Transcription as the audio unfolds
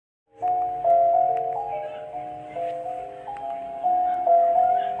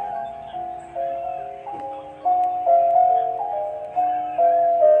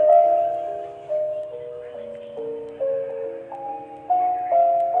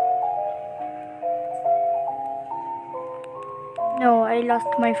No, I lost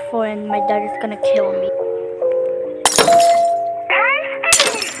my phone. My dad is gonna kill me.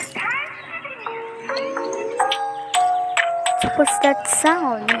 What's that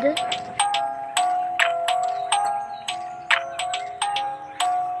sound?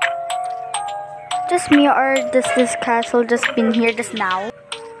 Just me, or does this castle just been here just now?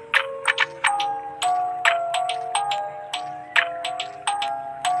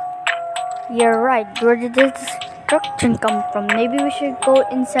 You're right. Where did this destruction come from? Maybe we should go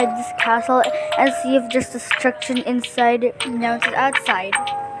inside this castle and see if there's destruction inside announced outside.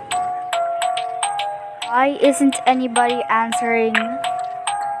 Why isn't anybody answering?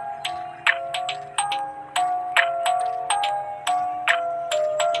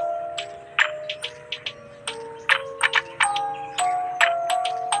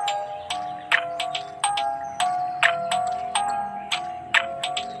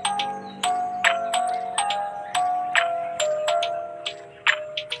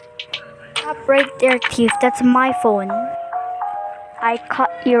 Stop right there, thief. That's my phone. I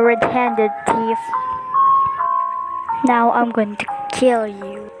caught you red-handed, thief. Now I'm going to kill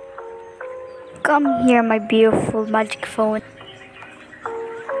you. Come here, my beautiful magic phone.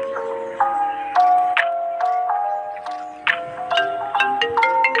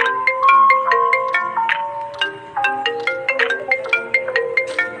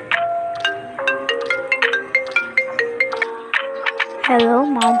 Hello,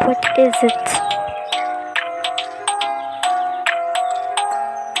 Mom. What is it?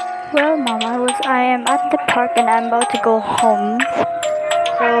 Well, Mom, I am at the park and I'm about to go home.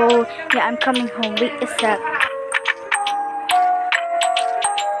 So, yeah, I'm coming home. Wait a sec.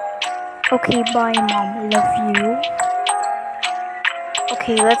 Okay, bye, Mom. Love you.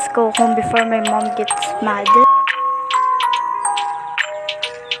 Okay, let's go home before my mom gets mad.